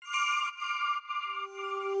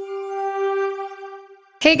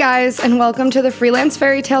Hey guys, and welcome to the Freelance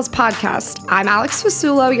Fairy Tales podcast. I'm Alex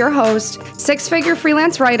Fasulo, your host, six-figure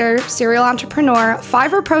freelance writer, serial entrepreneur,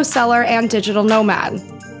 Fiverr pro seller, and digital nomad.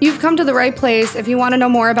 You've come to the right place if you want to know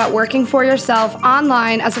more about working for yourself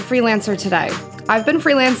online as a freelancer today. I've been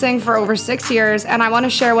freelancing for over 6 years, and I want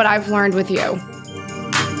to share what I've learned with you.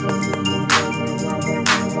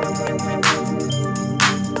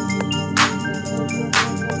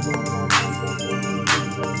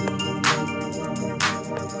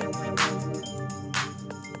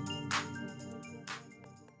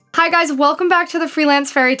 Hi guys, welcome back to the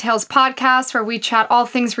Freelance Fairy Tales podcast, where we chat all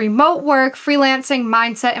things remote work, freelancing,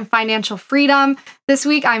 mindset, and financial freedom. This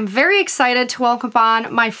week, I'm very excited to welcome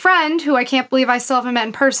on my friend, who I can't believe I still haven't met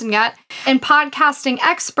in person yet, and podcasting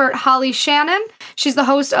expert, Shannon. She's the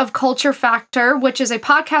host of Culture Factor, which is a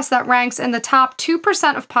podcast that ranks in the top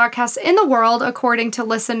 2% of podcasts in the world, according to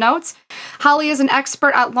Listen Notes. Holly is an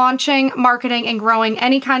expert at launching, marketing, and growing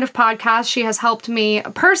any kind of podcast. She has helped me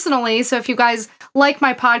personally, so if you guys like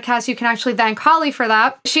my podcast, you can actually thank Holly for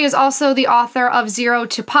that. She is also the author of Zero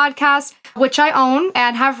to Podcast, which I own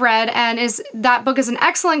and have read, and that book is an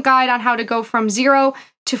excellent guide on how to go from zero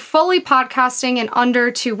to fully podcasting in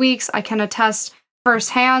under 2 weeks. I can attest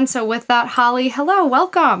firsthand. So with that, Holly, hello,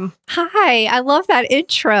 welcome. Hi, I love that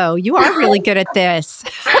intro. You are really good at this.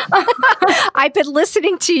 I've been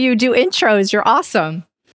listening to you do intros. You're awesome.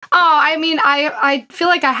 Oh, I mean, I feel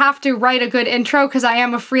like I have to write a good intro because I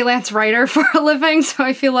am a freelance writer for a living. So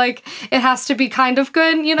I feel like it has to be kind of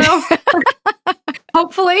good, you know,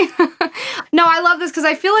 hopefully. No, I love this because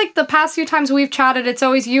I feel like the past few times we've chatted, it's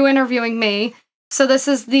always you interviewing me. So this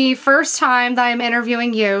is the first time that I'm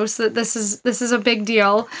interviewing you. So this is a big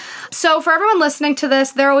deal. So for everyone listening to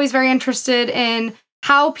this, they're always very interested in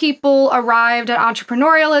how people arrived at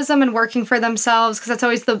entrepreneurialism and working for themselves, because that's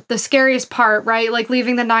always the scariest part, right? Like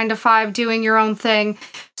leaving the 9-to-5, doing your own thing.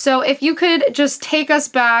 So if you could just take us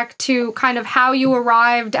back to kind of how you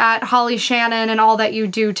arrived at Holly Shannon and all that you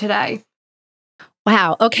do today.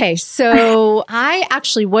 Wow. Okay. So I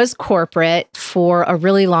actually was corporate for a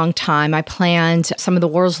really long time. I planned some of the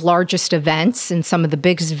world's largest events in some of the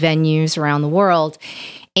biggest venues around the world.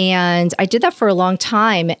 And I did that for a long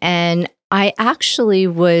time. And I actually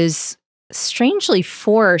was strangely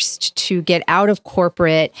forced to get out of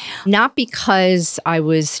corporate, not because I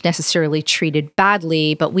was necessarily treated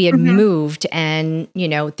badly, but we had moved and,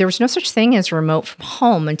 there was no such thing as remote from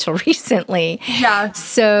home until recently. Yeah.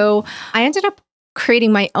 So I ended up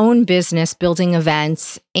creating my own business, building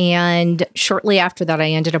events. And shortly after that, I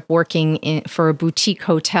ended up working for a boutique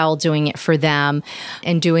hotel, doing it for them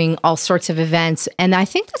and doing all sorts of events. And I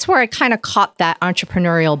think that's where I kind of caught that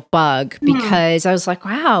entrepreneurial bug because I was like,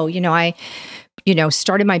 wow, I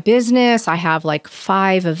started my business. I have like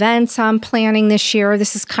 5 events I'm planning this year.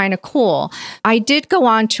 This is kind of cool. I did go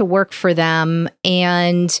on to work for them,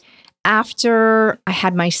 and after I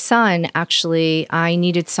had my son, actually, I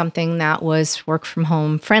needed something that was work from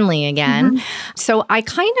home friendly again. So I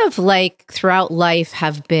kind of throughout life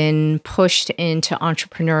have been pushed into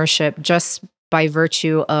entrepreneurship just by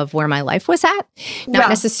virtue of where my life was at. Not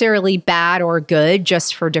necessarily bad or good,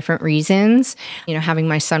 just for different reasons. Having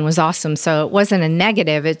my son was awesome. So it wasn't a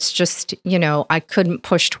negative. It's just, I couldn't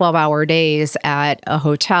push 12-hour days at a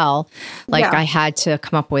hotel. I had to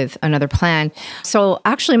come up with another plan. So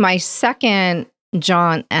actually my second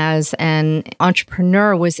jaunt as an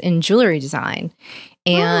entrepreneur was in jewelry design.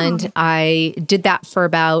 And I did that for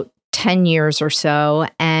about 10 years or so.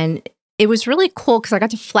 And it was really cool because I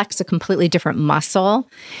got to flex a completely different muscle.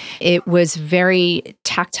 It was very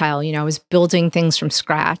tactile. I was building things from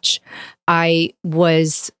scratch. I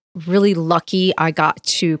was really lucky. I got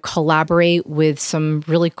to collaborate with some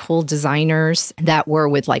really cool designers that were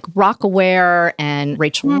with Rockaware and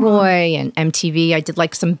Rachel Roy and MTV. I did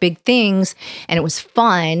some big things, and it was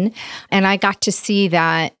fun. And I got to see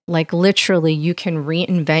that literally you can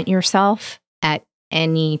reinvent yourself at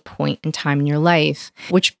any point in time in your life,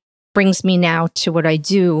 which brings me now to what I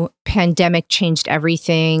do. Pandemic changed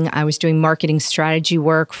everything. I was doing marketing strategy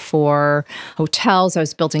work for hotels. I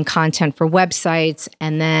was building content for websites.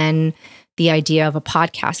 And then the idea of a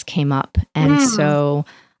podcast came up. And so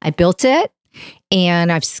I built it and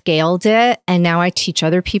I've scaled it. And now I teach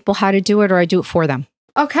other people how to do it, or I do it for them.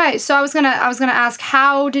 Okay, so I was gonna ask,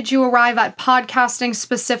 how did you arrive at podcasting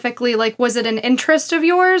specifically? Was it an interest of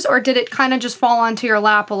yours, or did it kind of just fall onto your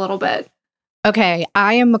lap a little bit? Okay,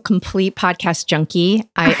 I am a complete podcast junkie.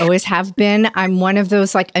 I always have been. I'm one of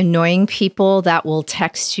those annoying people that will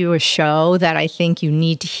text you a show that I think you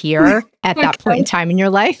need to hear at that point in time in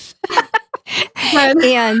your life. Good.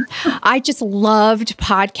 And I just loved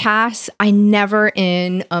podcasts. I never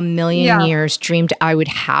in a million Yeah. years dreamed I would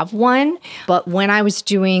have one. But when I was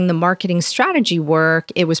doing the marketing strategy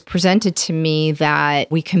work, it was presented to me that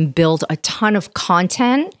we can build a ton of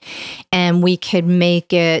content and we could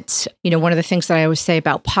make it, one of the things that I always say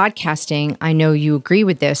about podcasting, I know you agree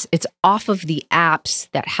with this, it's off of the apps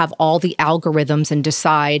that have all the algorithms and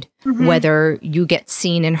decide whether you get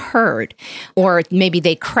seen and heard, or maybe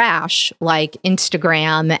they crash like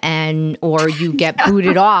Instagram or you get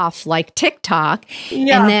booted off like TikTok.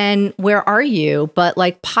 Yeah. And then where are you? But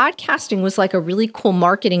like podcasting was like a really cool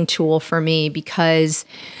marketing tool for me because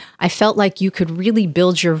I felt like you could really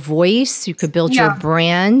build your voice, you could build your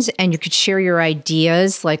brand, and you could share your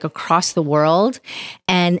ideas like across the world.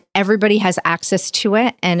 And everybody has access to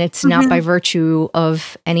it. And it's not by virtue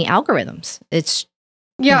of any algorithms. It's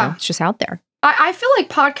it's just out there. I feel like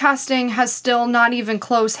podcasting has still not even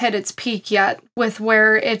close hit its peak yet with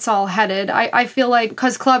where it's all headed. I feel like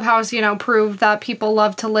because Clubhouse, proved that people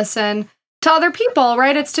love to listen to other people,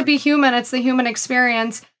 right? It's to be human. It's the human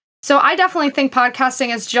experience. So I definitely think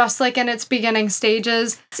podcasting is just like in its beginning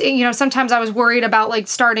stages. Sometimes I was worried about like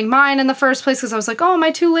starting mine in the first place because I was like, oh, am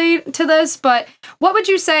I too late to this? But what would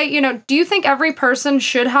you say, do you think every person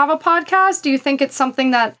should have a podcast? Do you think it's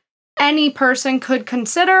something that any person could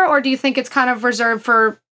consider, or do you think it's kind of reserved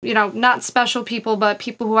for, not special people, but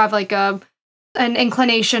people who have like an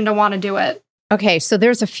inclination to want to do it? Okay, so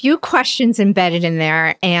there's a few questions embedded in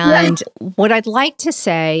there. And what I'd like to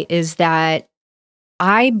say is that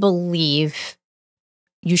I believe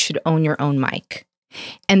you should own your own mic.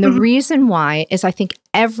 And the reason why is I think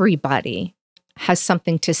everybody has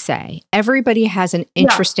something to say. Everybody has an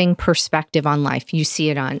interesting perspective on life. You see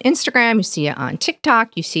it on Instagram, you see it on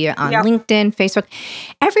TikTok, you see it on LinkedIn, Facebook.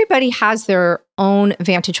 Everybody has their own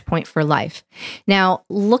vantage point for life. Now,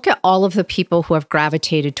 look at all of the people who have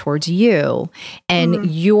gravitated towards you and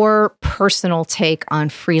your personal take on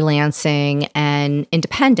freelancing and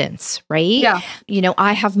independence, right? Yeah.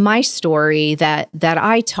 I have my story that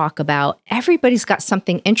I talk about. Everybody's got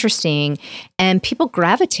something interesting and people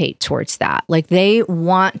gravitate towards that. Like they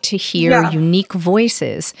want to hear unique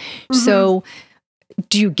voices. So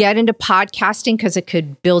do you get into podcasting because it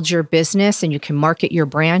could build your business and you can market your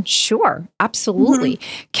brand? Sure, absolutely.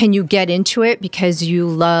 Can you get into it because you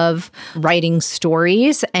love writing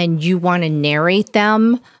stories and you want to narrate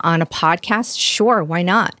them on a podcast? Sure, why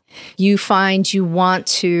not? You find you want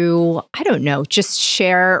to, I don't know, just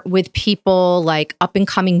share with people like up and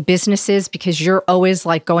coming businesses because you're always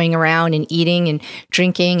like going around and eating and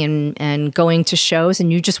drinking and going to shows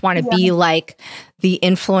and you just want to be like the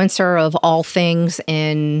influencer of all things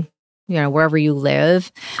in, wherever you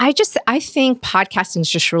live. I think podcasting is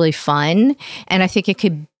just really fun. And I think it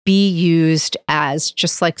could be used as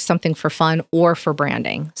just like something for fun or for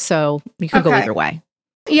branding. So you could go either way.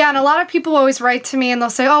 Yeah, and a lot of people always write to me and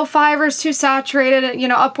they'll say, oh, Fiverr's too saturated,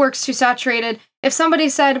 Upwork's too saturated. If somebody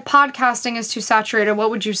said podcasting is too saturated,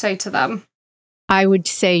 what would you say to them? I would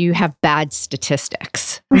say you have bad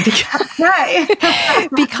statistics. Right.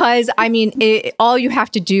 Because, all you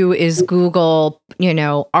have to do is Google,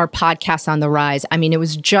 our podcasts on the rise. It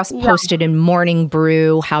was just posted in Morning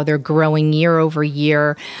Brew, how they're growing year over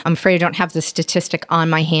year. I'm afraid I don't have the statistic on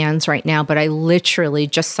my hands right now, but I literally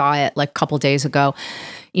just saw it like a couple days ago.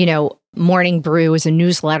 Morning Brew is a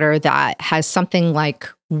newsletter that has something like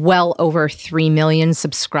well over 3 million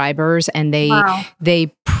subscribers, and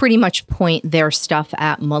they pretty much point their stuff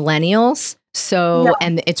at millennials. So,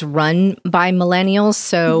 and it's run by millennials.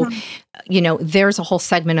 So, there's a whole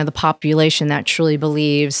segment of the population that truly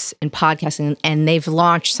believes in podcasting, and they've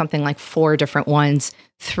launched something like 4 different ones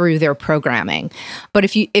through their programming. But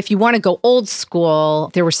if you want to go old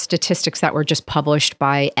school, there were statistics that were just published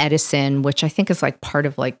by Edison, which I think is like part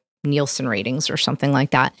of like Nielsen ratings or something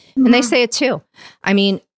like that. And they say it too.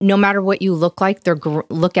 No matter what you look like, they're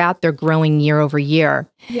growing year over year.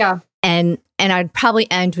 Yeah. And I'd probably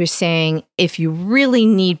end with saying, if you really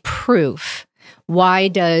need proof, why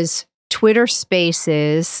does Twitter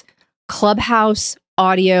Spaces, Clubhouse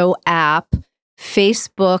audio app,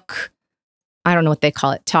 Facebook, I don't know what they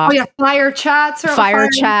call it, talk. Oh yeah, Fire chats or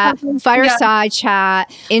Fireside chat,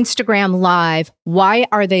 Instagram Live. Why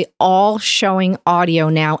are they all showing audio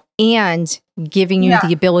now and giving you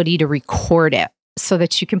the ability to record it so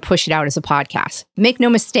that you can push it out as a podcast? Make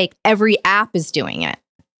no mistake, every app is doing it.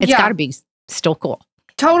 It's got to be still cool.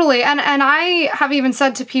 Totally. And I have even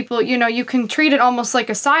said to people, you can treat it almost like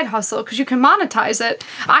a side hustle because you can monetize it.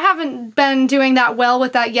 I haven't been doing that well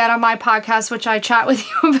with that yet on my podcast, which I chat with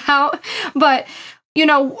you about. But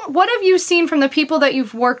What have you seen from the people that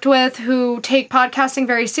you've worked with who take podcasting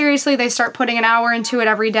very seriously? They start putting an hour into it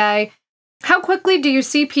every day. How quickly do you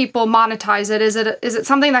see people monetize it? Is it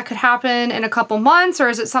something that could happen in a couple months, or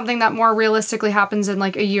is it something that more realistically happens in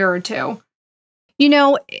like a year or two?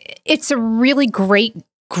 It's a really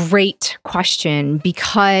great question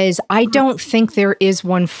because I don't think there is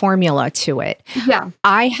one formula to it. Yeah.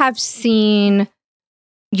 I have seen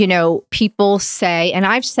people say, and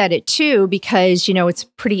I've said it too, because, it's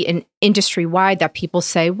pretty industry wide that people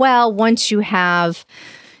say, well, once you have,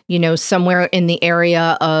 somewhere in the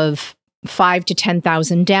area of 5 to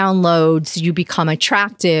 10,000 downloads, you become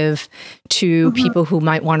attractive to people who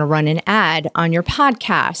might want to run an ad on your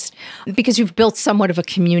podcast because you've built somewhat of a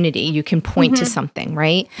community. You can point to something,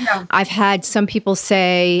 right? Yeah. I've had some people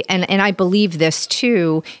say, and I believe this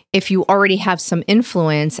too, if you already have some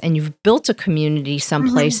influence and you've built a community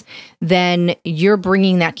someplace, then you're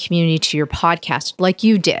bringing that community to your podcast like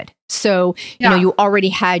you did. So, you already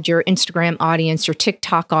had your Instagram audience, your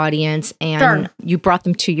TikTok audience, and you brought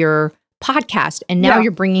them to your podcast, and now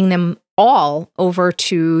you're bringing them all over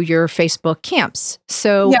to your Facebook camps.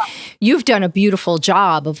 So you've done a beautiful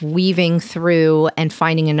job of weaving through and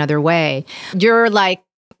finding another way. You're like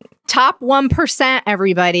top 1%,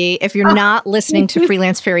 everybody. If you're not listening to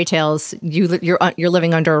Freelance Fairy Tales, you're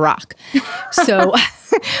living under a rock. So,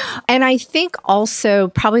 and I think also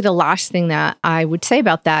probably the last thing that I would say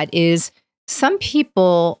about that is some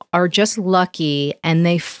people are just lucky and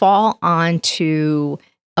they fall onto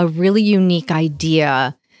a really unique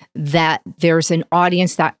idea that there's an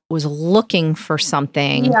audience that was looking for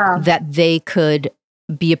something that they could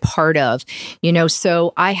be a part of.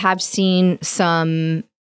 So I have seen some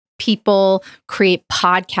people create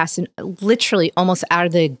podcasts and literally almost out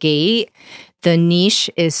of the gate, the niche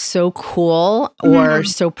is so cool or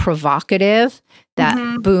so provocative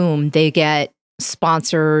that boom, they get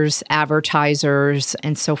sponsors, advertisers,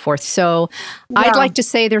 and so forth. So I'd like to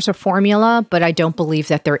say there's a formula, but I don't believe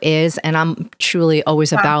that there is. And I'm truly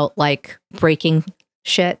always about like breaking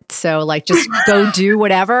shit. So like just go do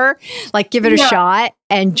whatever, like give it a shot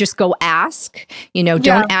and just go ask,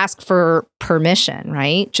 don't ask for permission,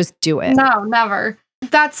 right? Just do it. No, never.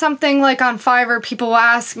 That's something like on Fiverr, people will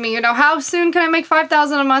ask me, how soon can I make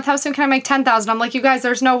 5,000 a month? How soon can I make 10,000? I'm like, you guys,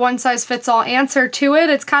 there's no one size fits all answer to it.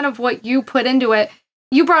 It's kind of what you put into it.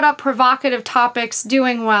 You brought up provocative topics,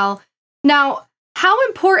 doing well. Now, how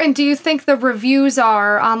important do you think the reviews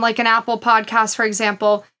are on like an Apple podcast, for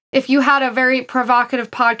example? If you had a very provocative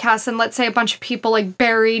podcast and let's say a bunch of people like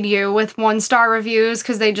buried you with 1-star reviews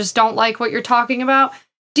because they just don't like what you're talking about,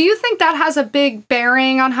 do you think that has a big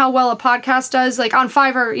bearing on how well a podcast does? Like on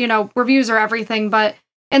Fiverr, reviews are everything, but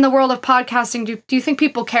in the world of podcasting, do you think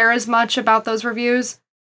people care as much about those reviews?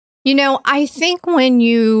 I think when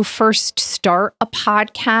you first start a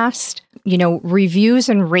podcast, reviews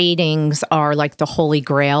and ratings are like the holy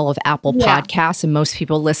grail of Apple Podcasts, and most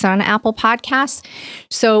people listen on Apple Podcasts.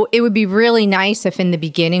 So it would be really nice if in the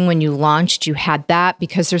beginning when you launched, you had that,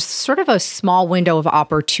 because there's sort of a small window of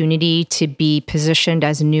opportunity to be positioned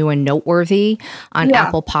as new and noteworthy on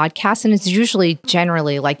Apple Podcasts. And it's usually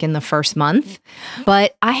generally like in the first month.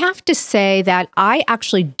 But I have to say that I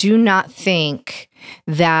actually do not think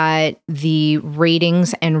that the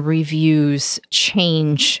ratings and reviews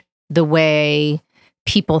change the way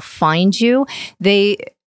people find you.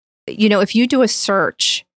 If you do a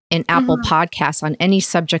search in Apple Podcasts on any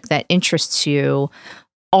subject that interests you,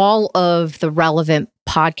 all of the relevant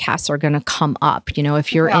podcasts are going to come up.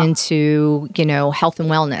 If you're into, health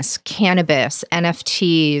and wellness, cannabis,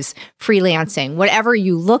 NFTs, freelancing, whatever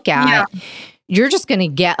you look at, you're just going to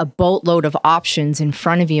get a boatload of options in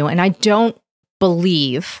front of you. And I don't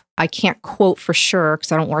believe, I can't quote for sure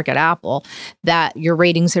because I don't work at Apple, that your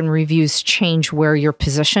ratings and reviews change where you're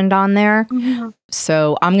positioned on there.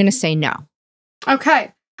 So I'm going to say no.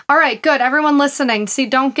 Okay. All right, good. Everyone listening, see,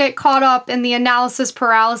 don't get caught up in the analysis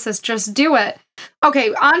paralysis. Just do it.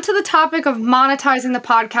 Okay, on to the topic of monetizing the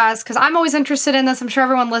podcast, because I'm always interested in this. I'm sure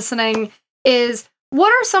everyone listening is,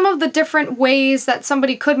 what are some of the different ways that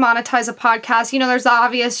somebody could monetize a podcast? There's the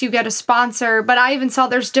obvious, you get a sponsor, but I even saw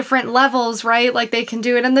there's different levels, right? Like they can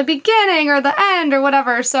do it in the beginning or the end or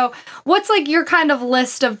whatever. So what's like your kind of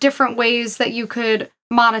list of different ways that you could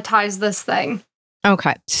monetize this thing?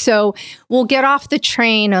 Okay. So we'll get off the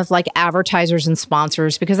train of like advertisers and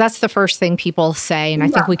sponsors, because that's the first thing people say. And I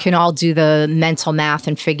think we can all do the mental math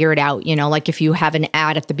and figure it out. Like if you have an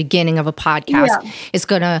ad at the beginning of a podcast, it's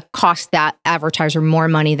going to cost that advertiser more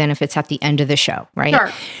money than if it's at the end of the show, right?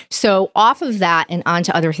 Sure. So off of that and on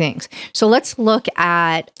to other things. So let's look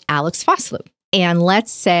at Alex Fosloop. And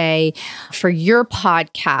let's say for your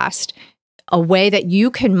podcast, a way that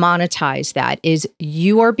you can monetize that is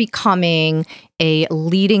you are becoming a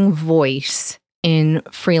leading voice in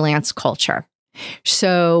freelance culture.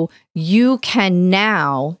 So you can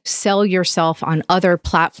now sell yourself on other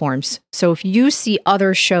platforms. So if you see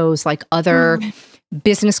other shows like other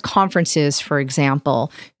business conferences, for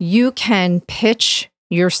example, you can pitch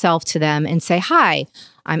yourself to them and say, "Hi,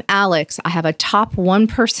 I'm Alex. I have a top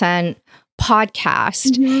 1%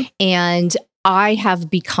 podcast and I have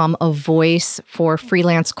become a voice for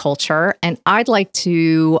freelance culture and I'd like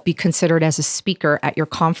to be considered as a speaker at your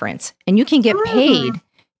conference." And you can get paid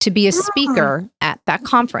to be a speaker at that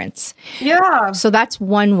conference. Yeah. So that's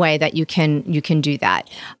one way that you can do that.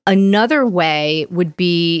 Another way would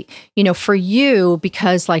be, for you,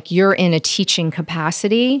 because like you're in a teaching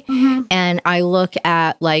capacity, and I look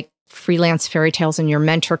at like Freelance Fairy Tales in your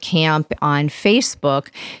mentor camp on Facebook,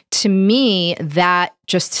 to me, that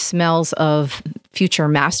just smells of future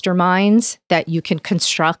masterminds that you can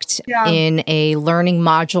construct in a learning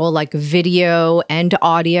module like video and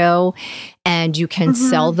audio. And you can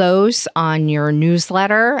sell those on your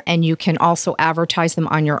newsletter, and you can also advertise them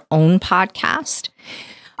on your own podcast.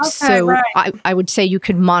 Okay, so right. I would say you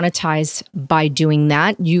could monetize by doing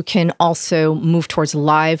that. You can also move towards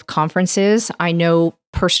live conferences. I know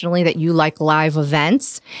personally that you like live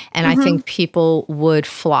events, and I think people would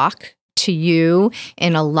flock to you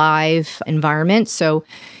in a live environment. So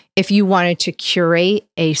if you wanted to curate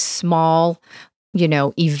a small,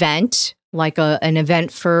 event, like an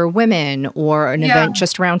event for women or an event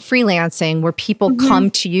just around freelancing where people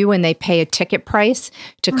come to you and they pay a ticket price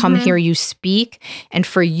to come hear you speak, and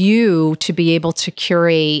for you to be able to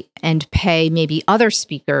curate and pay maybe other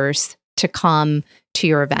speakers to come to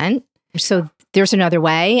your event. So there's another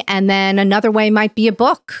way. And then another way might be a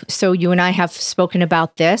book. So you and I have spoken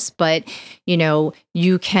about this, but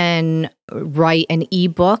you can write an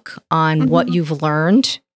ebook on what you've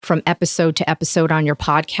learned from episode to episode on your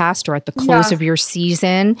podcast or at the close of your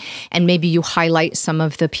season. And maybe you highlight some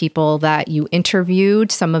of the people that you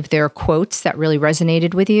interviewed, some of their quotes that really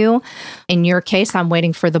resonated with you. In your case, I'm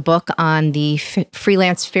waiting for the book on the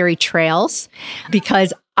freelance fairy trails,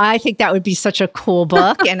 because I think that would be such a cool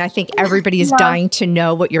book. And I think everybody is dying to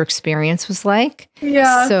know what your experience was like.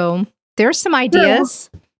 Yeah. So there's some ideas.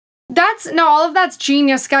 All of that's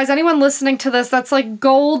genius, guys. Anyone listening to this, that's like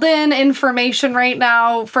golden information right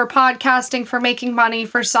now for podcasting, for making money,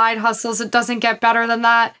 for side hustles. It doesn't get better than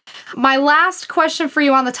that. My last question for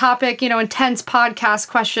you on the topic, intense podcast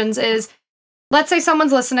questions is, let's say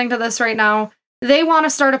someone's listening to this right now. They want to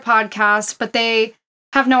start a podcast, but they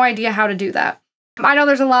have no idea how to do that. I know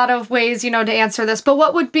there's a lot of ways, to answer this, but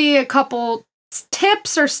what would be a couple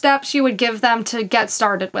tips or steps you would give them to get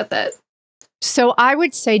started with it? So I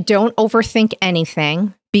would say don't overthink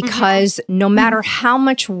anything, because no matter how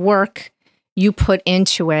much work you put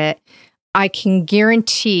into it, I can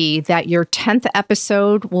guarantee that your 10th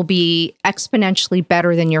episode will be exponentially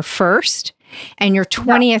better than your first, and your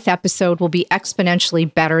 20th episode will be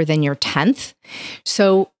exponentially better than your 10th.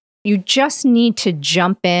 So you just need to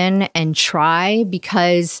jump in and try,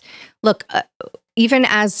 because look, even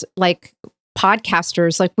as like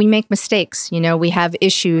podcasters, like we make mistakes, we have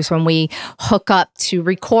issues when we hook up to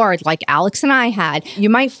record, like Alex and I had. You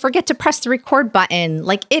might forget to press the record button.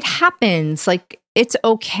 Like it happens. Like it's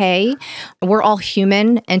okay. We're all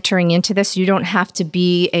human entering into this. You don't have to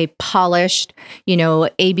be a polished,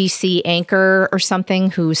 ABC anchor or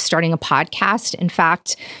something who's starting a podcast. In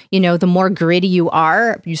fact, the more gritty you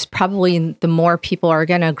are, probably the more people are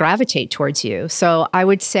going to gravitate towards you. So I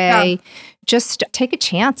would say just take a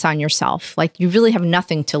chance on yourself. Like you really have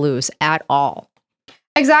nothing to lose at all.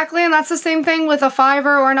 Exactly. And that's the same thing with a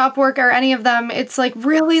Fiverr or an Upwork or any of them. It's like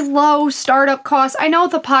really low startup costs. I know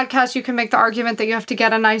with the podcast, you can make the argument that you have to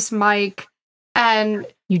get a nice mic, and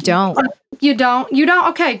you don't. You don't?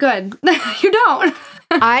 Okay, good. You don't.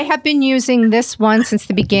 I have been using this one since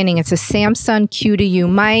the beginning. It's a Samsung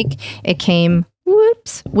Q2U mic. It came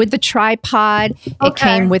with the tripod. It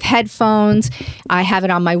came with headphones. I have it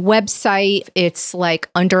on my website. It's like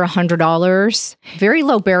under $100. Very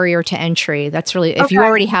low barrier to entry. That's really, if you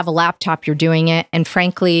already have a laptop, you're doing it. And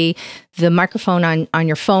frankly, the microphone on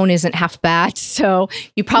your phone isn't half bad. So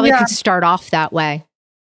you probably could start off that way.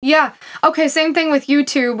 Yeah. Okay. Same thing with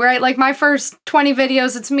YouTube, right? Like my first 20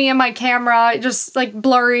 videos, it's me and my camera, just like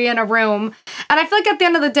blurry in a room. And I feel like at the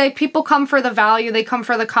end of the day, people come for the value. They come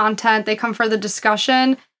for the content. They come for the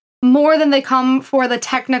discussion more than they come for the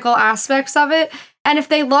technical aspects of it. And if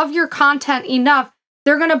they love your content enough,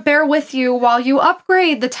 they're going to bear with you while you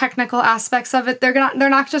upgrade the technical aspects of it. They're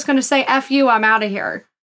not just going to say, F you, I'm out of here.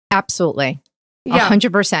 Absolutely.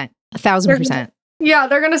 100%. 1,000%. Yeah,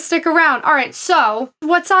 they're going to stick around. All right. So,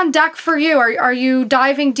 what's on deck for you? Are you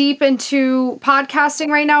diving deep into podcasting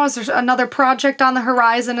right now? Is there another project on the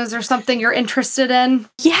horizon? Is there something you're interested in?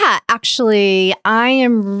 Yeah, actually, I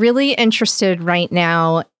am really interested right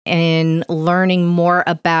now in learning more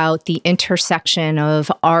about the intersection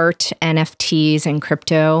of art, NFTs, and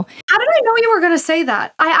crypto. How did I know you were going to say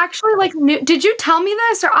that? I actually knew. Did you tell me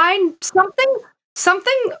this, or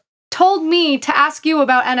something told me to ask you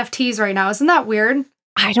about NFTs right now? Isn't that weird?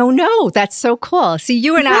 I don't know. That's so cool. See,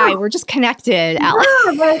 you and I, we're just connected, Alex.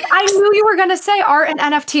 Yeah, I knew you were going to say art and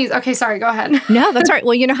NFTs. Okay, sorry, go ahead. No, that's right.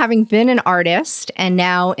 Well, having been an artist and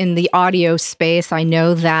now in the audio space, I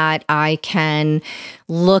know that I can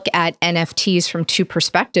look at NFTs from two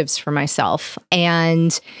perspectives for myself.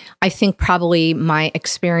 And I think probably my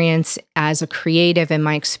experience as a creative and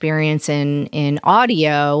my experience in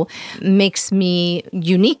audio makes me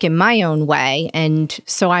unique in my own way. And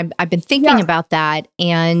so I've been thinking about that.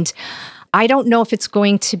 And I don't know if it's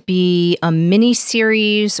going to be a mini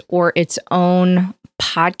series or its own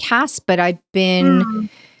podcast, but I've been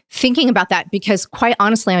thinking about that because quite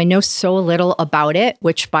honestly, I know so little about it,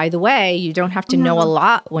 which by the way, you don't have to know a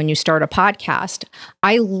lot when you start a podcast.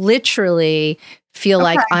 I literally feel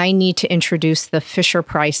like I need to introduce the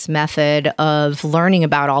Fisher-Price method of learning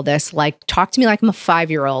about all this. Like, talk to me like I'm a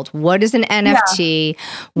 5-year-old. What is an NFT?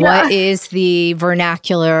 What is the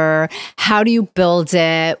vernacular? How do you build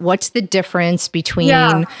it? What's the difference between,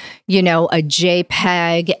 a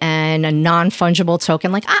JPEG and a non-fungible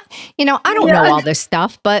token? Like, I don't know all this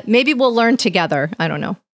stuff, but maybe we'll learn together. I don't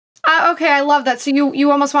know. Okay, I love that. So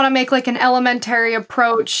you almost want to make like an elementary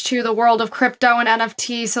approach to the world of crypto and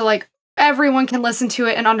NFT. So like, everyone can listen to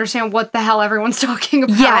it and understand what the hell everyone's talking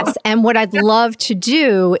about. Yes. And what I'd love to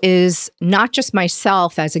do is not just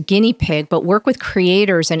myself as a guinea pig, but work with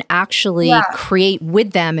creators and actually create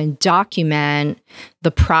with them and document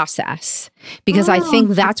the process. Because I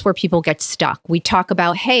think that's where people get stuck. We talk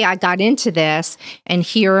about, hey, I got into this and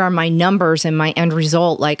here are my numbers and my end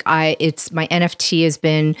result. Like my NFT has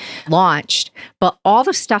been launched, but all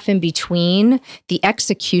the stuff in between, the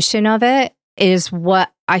execution of it is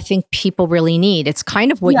what I think people really need. It's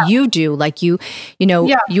kind of what you do. Like you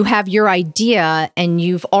have your idea and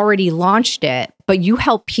you've already launched it, but you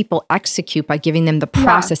help people execute by giving them the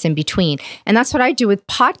process in between. And that's what I do with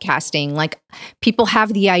podcasting. Like, people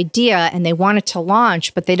have the idea and they want it to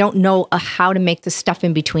launch, but they don't know how to make the stuff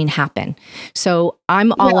in between happen. So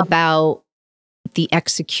I'm all about the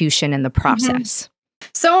execution and the process.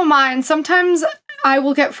 So am I. And sometimes I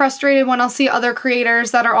will get frustrated when I'll see other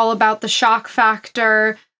creators that are all about the shock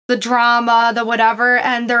factor, the drama, the whatever,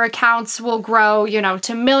 and their accounts will grow,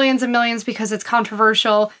 to millions and millions because it's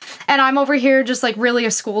controversial. And I'm over here just like really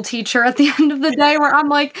a school teacher at the end of the day where I'm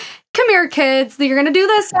like, come here, kids, you're going to do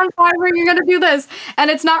this on Fiverr, you're going to do this.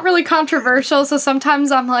 And it's not really controversial. So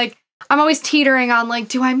sometimes I'm like, I'm always teetering on like,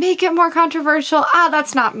 do I make it more controversial?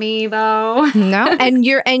 That's not me though. No. And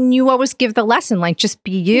you always give the lesson, like, just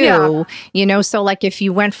be you, so like if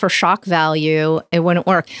you went for shock value, it wouldn't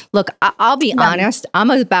work. Look, I'll be honest, I'm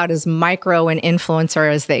about as micro an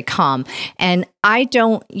influencer as they come. And I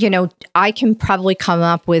don't, I can probably come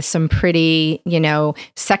up with some pretty,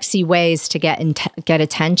 sexy ways to get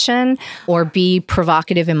attention or be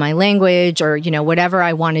provocative in my language or, whatever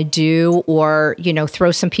I want to do or, throw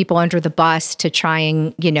some people under the bus to try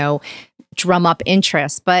and, drum up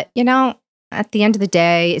interest. But, at the end of the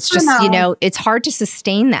day, it's just, it's hard to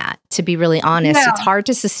sustain that, to be really honest. It's hard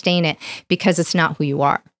to sustain it because it's not who you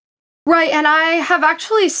are. Right. And I have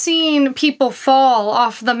actually seen people fall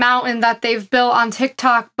off the mountain that they've built on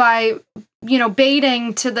TikTok by,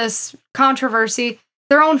 baiting to this controversy.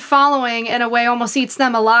 Their own following, in a way, almost eats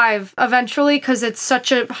them alive eventually because it's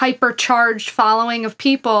such a hypercharged following of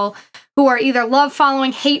people who are either love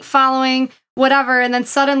following, hate following, whatever. And then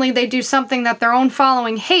suddenly they do something that their own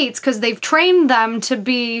following hates because they've trained them to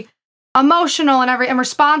be emotional and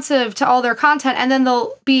responsive to all their content, and then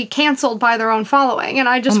they'll be canceled by their own following. And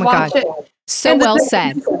I just watch it. So well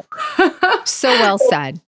said. So well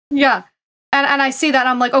said. Yeah. And I see that and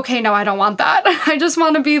I'm like, okay, no, I don't want that. I just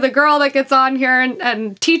want to be the girl that gets on here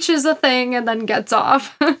and teaches a thing and then gets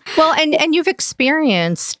off. Well, and you've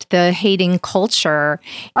experienced the hating culture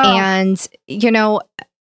and,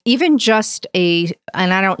 even just and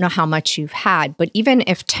I don't know how much you've had, but even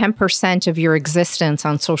if 10% of your existence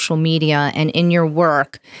on social media and in your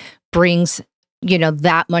work brings,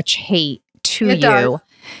 that much hate to you,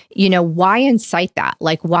 why incite that?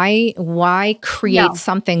 Like, why create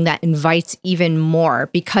something that invites even more?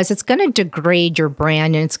 Because it's going to degrade your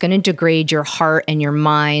brand, and it's going to degrade your heart and your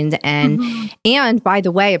mind. And by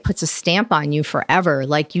the way, it puts a stamp on you forever.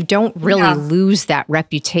 Like, you don't really lose that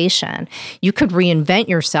reputation. You could reinvent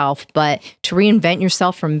yourself, but to reinvent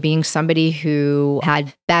yourself from being somebody who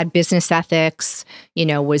had bad business ethics,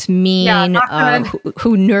 was mean,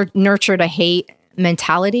 who nurtured a hate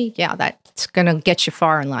mentality, that's going to get you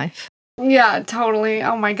far in life. Yeah, totally.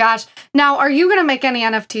 Oh my gosh. Now, are you going to make any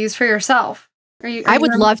NFTs for yourself? I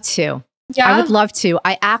would love to. Yeah? I would love to.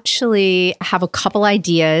 I actually have a couple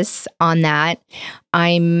ideas on that.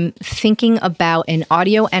 I'm thinking about an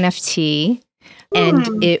audio NFT,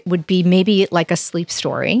 and it would be maybe like a sleep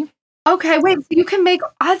story. Okay, wait, so you can make,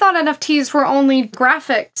 I thought NFTs were only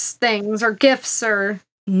graphics things or GIFs or...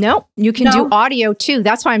 No, you can do audio too.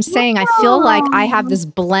 That's why I'm saying I feel like I have this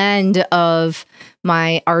blend of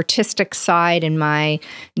my artistic side and my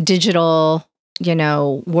digital,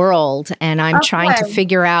 world. And I'm trying to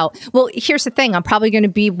figure out, well, here's the thing. I'm probably going to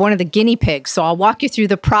be one of the guinea pigs. So I'll walk you through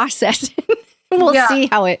the process. We'll see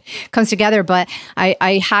how it comes together. But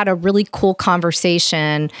I had a really cool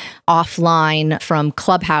conversation offline from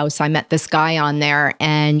Clubhouse. I met this guy on there,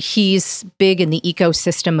 and he's big in the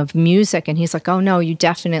ecosystem of music. And he's like, oh, no, you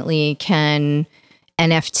definitely can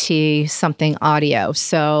NFT something audio.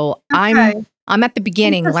 So I'm at the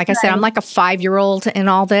beginning. Like I said, I'm like a 5-year-old in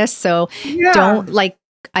all this. So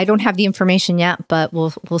I don't have the information yet, but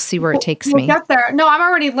we'll see where it takes me. We'll get there. No, I'm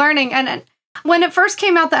already learning. And when it first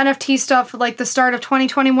came out, the NFT stuff, like the start of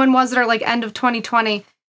 2021, was it, or like end of 2020?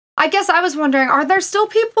 I guess I was wondering, are there still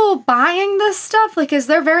people buying this stuff? Like, is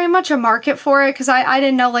there very much a market for it? Because I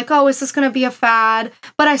didn't know, like, oh, is this going to be a fad?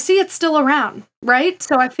 But I see it's still around, right?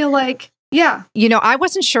 So I feel like, I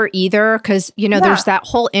wasn't sure either because, there's that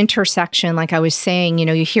whole intersection. Like I was saying,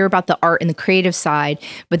 you hear about the art and the creative side,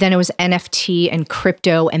 but then it was NFT and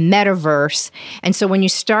crypto and metaverse. And so when you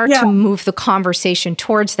start to move the conversation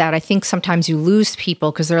towards that, I think sometimes you lose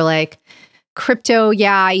people because they're like, crypto,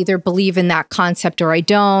 I either believe in that concept or I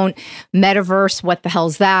don't. Metaverse, what the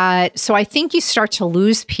hell's that? So I think you start to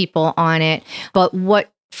lose people on it. But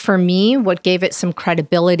for me, what gave it some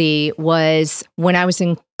credibility was when I was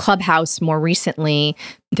in Clubhouse more recently,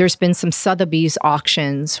 there's been some Sotheby's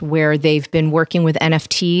auctions where they've been working with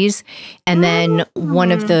NFTs. And then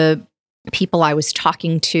one of the people I was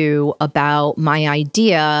talking to about my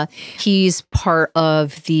idea, he's part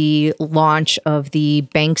of the launch of the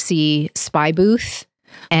Banksy spy booth.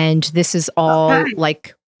 And this is all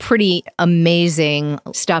like pretty amazing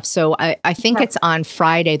stuff. So I think it's on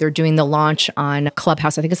Friday. They're doing the launch on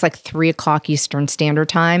Clubhouse. I think it's like 3:00 Eastern Standard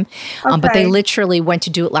Time. But they literally went to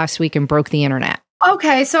do it last week and broke the internet.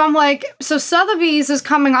 Okay, so I'm like, so Sotheby's is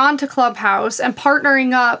coming on to Clubhouse and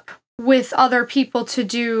partnering up with other people to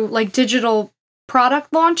do like digital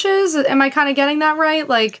product launches. Am I kind of getting that right?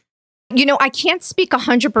 Like, I can't speak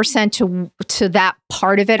 100% to that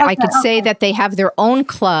part of it. I could say that they have their own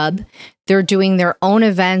club. They're doing their own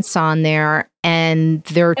events on there, and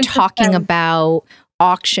they're talking about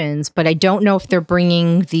auctions, but I don't know if they're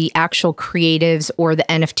bringing the actual creatives or the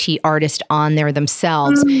NFT artist on there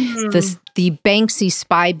themselves. The Banksy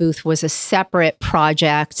spy booth was a separate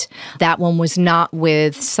project. That one was not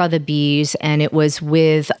with Sotheby's, and it was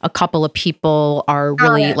with a couple of people are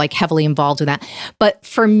really like heavily involved with that. But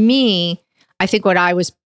for me, I think what I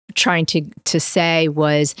was trying to say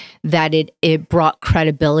was that it brought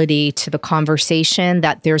credibility to the conversation,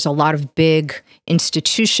 that there's a lot of big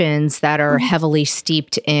institutions that are heavily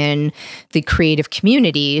steeped in the creative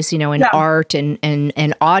communities, in art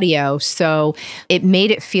and audio. So it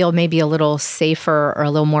made it feel maybe a little safer or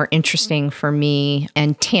a little more interesting for me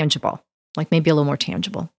and tangible, like maybe a little more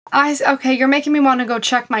tangible. Okay, you're making me want to go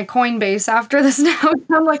check my Coinbase after this now.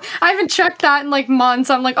 I'm like, I haven't checked that in like months.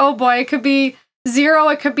 I'm like, oh boy, it could be 0,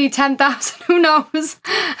 it could be 10,000. Who knows?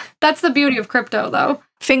 That's the beauty of crypto, though.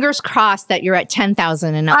 Fingers crossed that you're at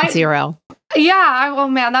 10,000 and not 0. Yeah. Oh,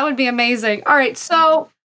 man, that would be amazing. All right. So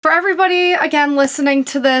for everybody, again, listening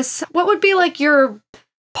to this, what would be like your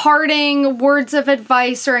parting words of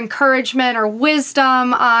advice or encouragement or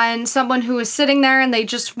wisdom on someone who is sitting there and they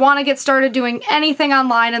just want to get started doing anything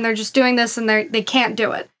online and they're just doing this and they can't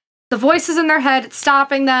do it? The voices in their head, it's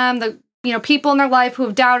stopping them. People in their life who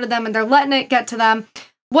have doubted them and they're letting it get to them.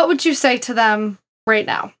 What would you say to them right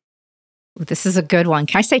now? This is a good one.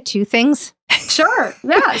 Can I say 2 things? Sure.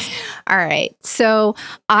 Yes. All right. So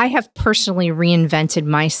I have personally reinvented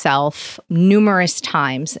myself numerous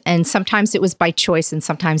times, and sometimes it was by choice and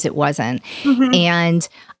sometimes it wasn't. And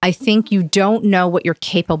I think you don't know what you're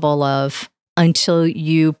capable of until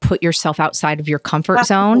you put yourself outside of your comfort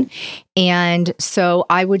zone. And so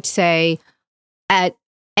I would say at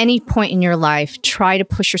any point in your life, try to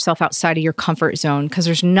push yourself outside of your comfort zone, because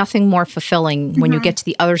there's nothing more fulfilling when you get to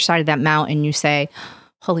the other side of that mountain and you say,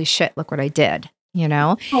 holy shit, look what I did, you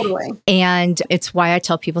know? Totally. And it's why I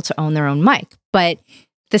tell people to own their own mic. But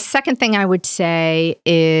the second thing I would say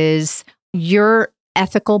is your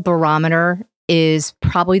ethical barometer is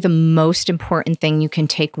probably the most important thing you can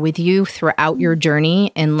take with you throughout your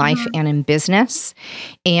journey in life and in business.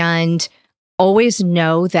 And always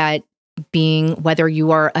know that whether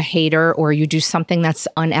you are a hater or you do something that's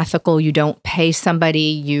unethical, you don't pay somebody,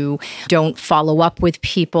 you don't follow up with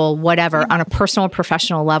people, whatever, on a personal,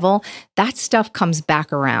 professional level, that stuff comes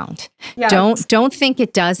back around. Yes. Don't think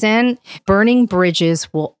it doesn't. Burning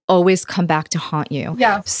bridges will always come back to haunt you.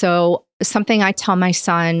 Yeah. So something I tell my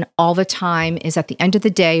son all the time is, at the end of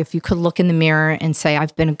the day, if you could look in the mirror and say,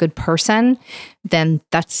 I've been a good person, then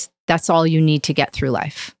that's all you need to get through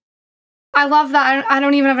life. I love that. I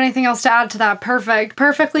don't even have anything else to add to that. Perfect.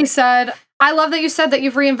 Perfectly said. I love that you said that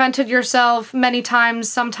you've reinvented yourself many times,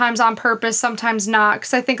 sometimes on purpose, sometimes not.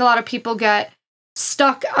 Because I think a lot of people get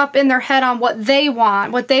stuck up in their head on what they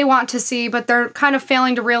want to see, but they're kind of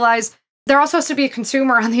failing to realize they're also supposed to be a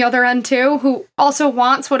consumer on the other end too, who also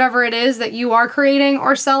wants whatever it is that you are creating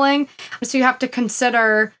or selling. So you have to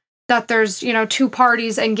consider that there's, two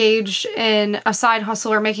parties engaged in a side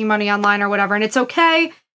hustle or making money online or whatever. And it's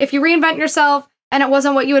okay if you reinvent yourself and it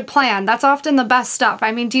wasn't what you had planned. That's often the best stuff.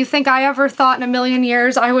 I mean, do you think I ever thought in a million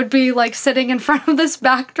years I would be like sitting in front of this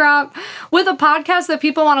backdrop with a podcast that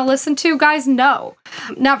people want to listen to? Guys, no,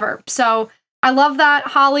 never. So I love that.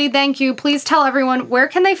 Holly, thank you. Please tell everyone, where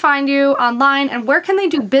can they find you online and where can they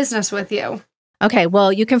do business with you? Okay,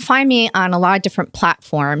 well, you can find me on a lot of different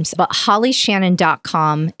platforms, but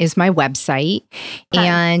hollyshannon.com is my website. Okay.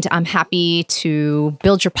 And I'm happy to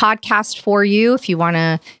build your podcast for you if you want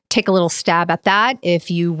to take a little stab at that.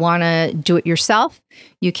 If you want to do it yourself,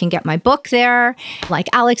 you can get my book there, like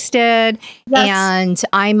Alex did. Yes. And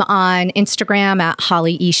I'm on Instagram at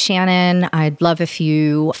Holly E. Shannon. I'd love if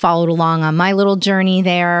you followed along on my little journey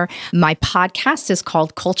there. My podcast is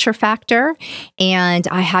called Culture Factor. And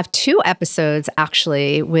I have 2 episodes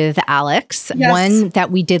actually with Alex. Yes. One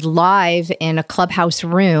that we did live in a Clubhouse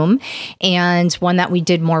room, and one that we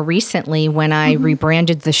did more recently when I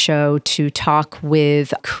rebranded the show to talk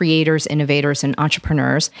with creators, innovators, and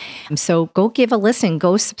entrepreneurs. So go give a listen.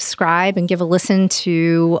 Go subscribe and give a listen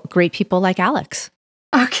to great people like Alex.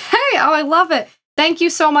 Okay. Oh, I love it. Thank you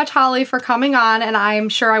so much, Holly, for coming on. And I'm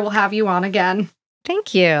sure I will have you on again.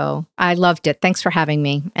 Thank you. I loved it. Thanks for having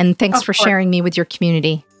me. And thanks for sharing me with your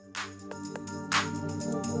community.